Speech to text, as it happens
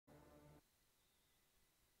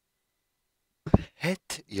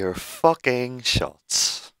Hit your fucking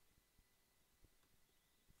shots.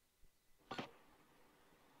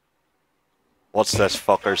 What's this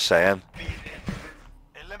fucker saying?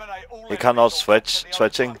 He cannot switch.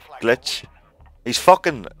 Switching. Glitch. He's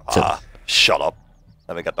fucking... shut up.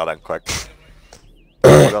 Let me get that in quick.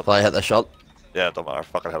 Will I hit the shot? Yeah, it don't matter.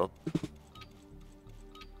 Fucking hit it.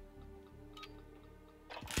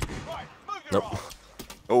 Nope.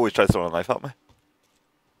 Oh, he's tried throwing a knife at me.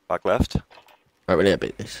 Back left. Right, we need to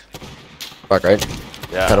beat these. Back right.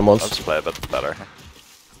 Yeah, hit him once. Let's play a bit better.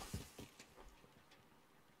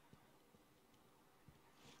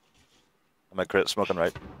 Am I crit smoking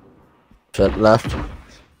right? Shit, left.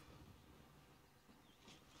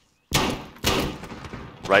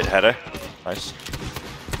 Right header. Nice.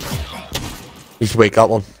 He's weak, that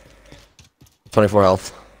one. 24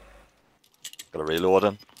 health. Got a reload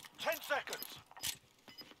in. 10 seconds.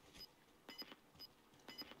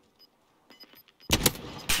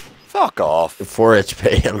 Fuck off. 4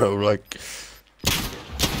 HP, I know, like...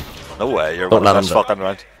 No way, you're Don't winning let this him do fucking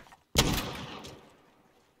round.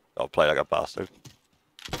 I'll play like a bastard.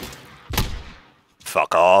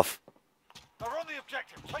 Fuck off. They're on the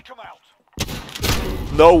objective. Take them out.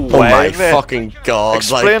 No Oh way, my mate. fucking god,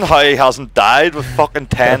 Explain how he hasn't died with fucking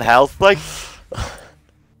 10 health, like.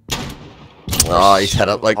 Oh, he's hit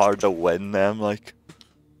it, like... Hard to win them, like.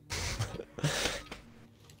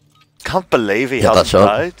 Can't believe he Hit that hasn't shot.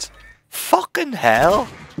 died. Fucking hell.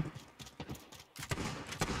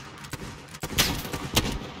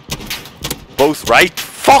 Both right.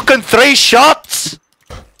 Fucking 3 shots!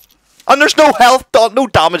 And there's no health done, no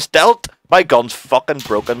damage dealt. My gun's fucking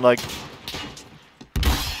broken, like.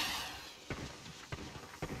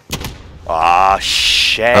 Ah,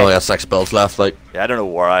 shit. I only got 6 builds left, like... Yeah, I don't know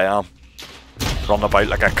where I am. Running about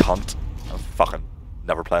like a cunt. I'm fucking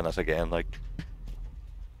never playing this again, like.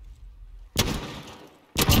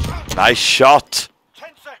 Nice shot! 10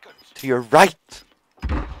 seconds. To your right!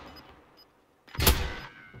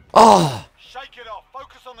 Oh! Shake it off.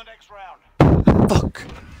 Focus on the next round. Fuck.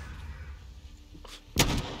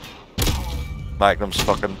 Magnum's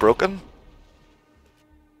fucking broken.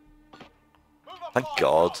 Move up Thank high,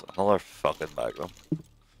 God. now. Another fucking Magnum.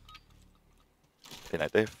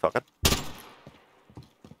 P90, fuck it.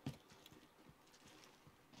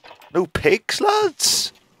 No pigs,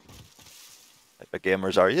 lads! Type of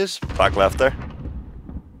gamers are yous? Back left there.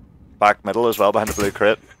 Back middle as well, behind the blue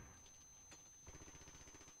crate.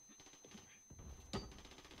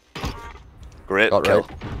 Great Got kill.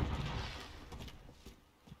 right.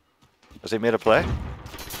 Has he made a play?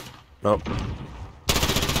 Nope. They're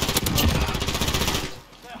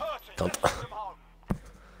hurting. Don't. Bring them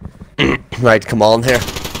home. Right, come on here.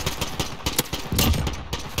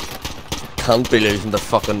 Can't be losing the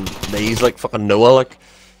fucking knees like fucking Noah, like.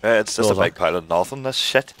 Yeah, it's just Goes a big up. pile of nothing, this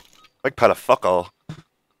shit. Big pile of fuck all.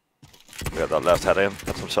 We got that left head in,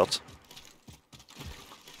 got some shots.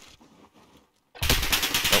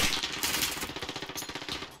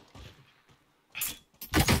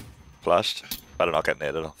 Flashed. Better not get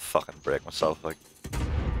naded, I'll fucking break myself, like.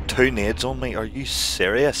 2 nades on me, are you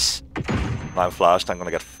serious? Now I'm flashed, I'm gonna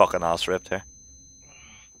get fucking ass ripped here.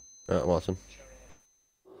 Yeah, I'm watching.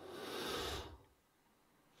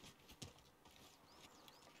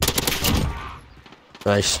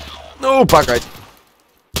 Nice. No, back right.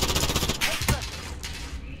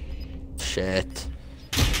 Shit.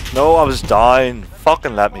 No, I was down.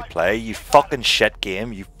 Fucking let me play, you fucking shit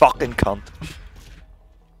game, you fucking cunt.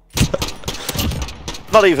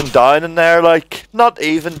 Not even down in there, like. Not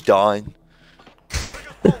even down.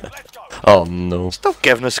 Let's go. Oh no. Stop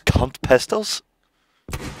giving us cunt pistols.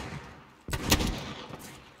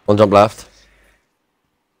 One jump left.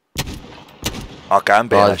 Okay, I'm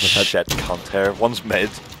being Oh, a that's a hit. shit cunt here. One's mid.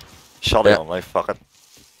 Shot Yeah. it only, fuck it.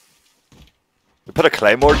 We put a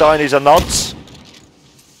claymore down, he's a nonce.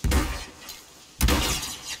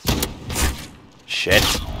 Shit.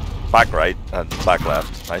 Back right and back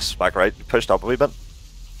left. Nice, back right. Pushed up a wee bit.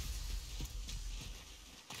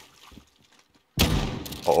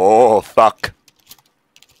 Oh, fuck.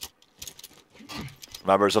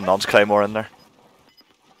 Remember, there's a nonce claymore in there.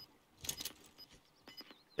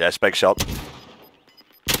 Yes, big shot.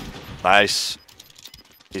 Nice.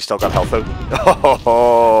 He's still got health out.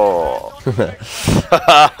 Oh,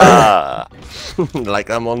 Like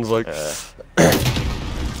them ones, like. yeah.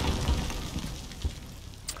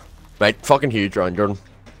 Right, fucking huge round, Jordan.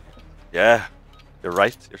 Yeah, you're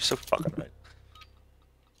right. You're so fucking right.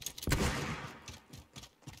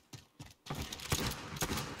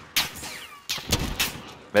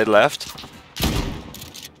 Mid left.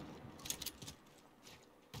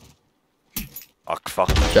 Oh, fuck.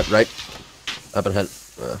 Shit, right. I've been hit.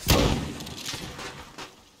 Fuck.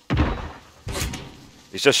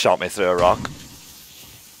 He's just shot me through a rock.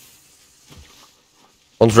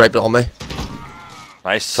 One's right behind me.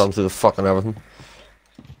 Nice. Shot him through the fucking everything.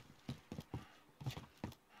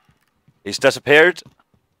 He's disappeared.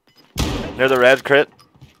 Near the red crate.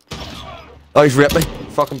 Oh, he's ripped me.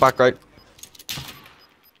 Fucking back right.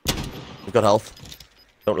 He's got health.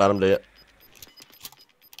 Don't let him do it.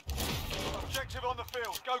 Objective on the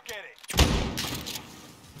field. Go get it.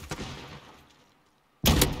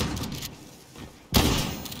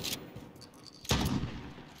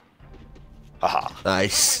 Haha.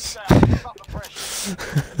 Nice. Down. Keep up the pressure.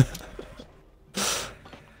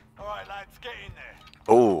 All right, lads, get in there.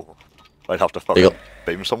 Oh. I'd have to There you fucking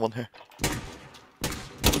beam someone here.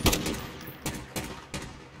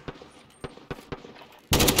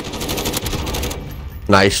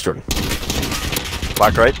 Nice, Jordan.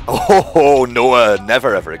 Back right. Oh, Noah,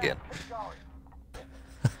 never ever again.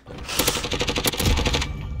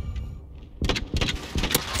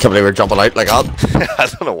 Can't believe we're jumping out like that. I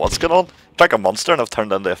don't know what's going on. It's like a monster and I've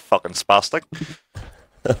turned into a fucking spastic.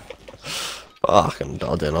 Fucking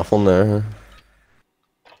dodgy enough on there.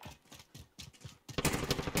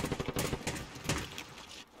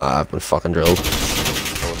 I've been fucking drilled.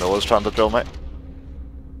 Oh, Noah's trying to drill me.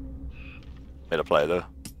 Made a play though.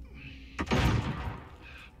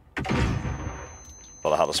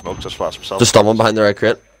 Thought I had a smoke, just flashed myself. Just someone behind the red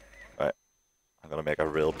crate. Right. I'm gonna make a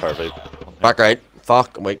real pervy. Back right.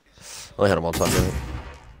 Fuck, I'm weak. Only hit him one time.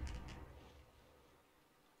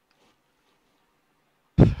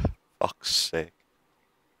 Fuck's sake.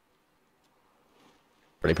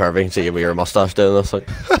 Pretty pervy. See you with your mustache doing this. Like.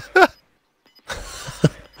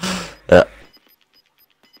 Yeah.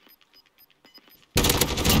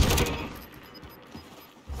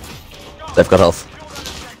 They've got health.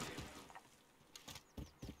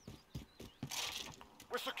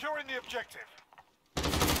 We're securing the objective.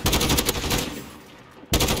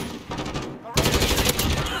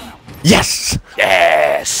 Yes!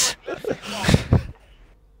 Yes!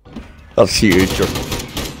 That's huge.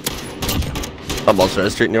 That monster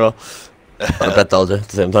is treating you well. I bet dodgy at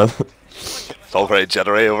the same time. It's all very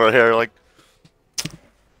jittery over here, like.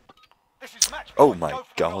 This is match Oh point. my Go for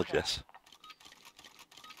god, knockout. yes.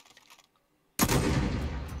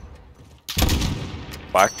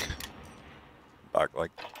 Back. Back,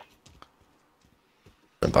 like.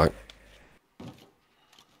 I'm back.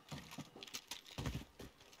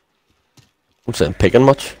 I'm saying picking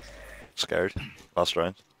much. Scared. Last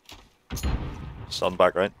round. Sun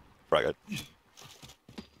back right. Frag out.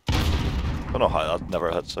 Don't know how that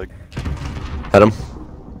never hits, like. Hit him.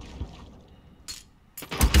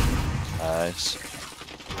 Nice.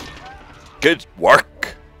 Good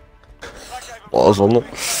work! Was, wasn't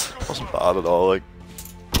it? Wasn't bad at all, like.